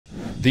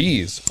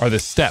These are the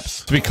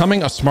steps to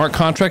becoming a smart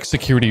contract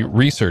security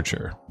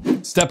researcher.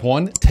 Step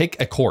 1, take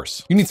a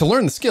course. You need to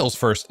learn the skills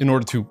first in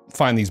order to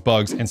find these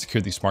bugs and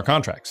secure these smart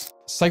contracts.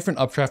 Cypher and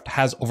Updraft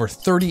has over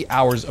 30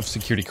 hours of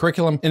security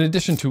curriculum, in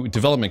addition to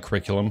development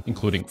curriculum,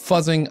 including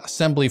fuzzing,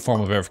 assembly,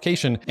 formal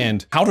verification,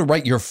 and how to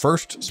write your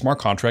first smart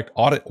contract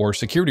audit or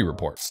security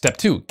report. Step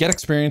 2, get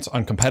experience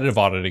on competitive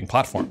auditing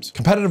platforms.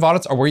 Competitive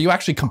audits are where you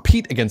actually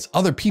compete against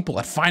other people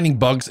at finding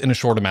bugs in a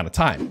short amount of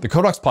time. The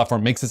Codex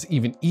platform makes this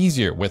even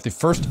easier with the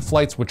first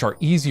flights, which are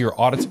easier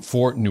audits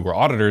for newer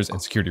auditors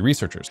and security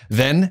researchers.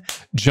 Then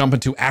jump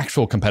into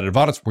actual competitive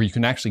audits where you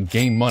can actually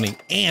gain money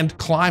and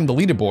climb the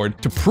leaderboard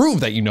to prove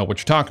that you know what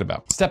you're talking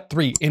about. Step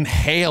 3,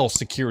 inhale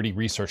security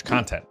research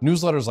content.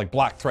 Newsletters like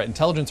Black Threat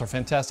Intelligence are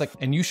fantastic,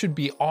 and you should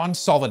be on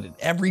Solid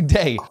every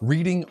day,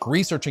 reading,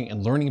 researching,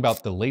 and learning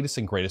about the latest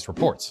and greatest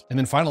reports. And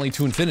then finally,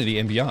 to infinity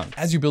and beyond.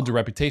 As you build your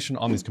reputation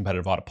on these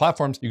competitive audit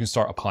platforms, you can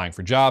start applying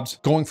for jobs,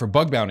 going for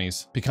bug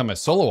bounties, become a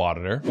solo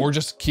auditor, or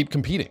just keep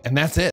competing. And that's it.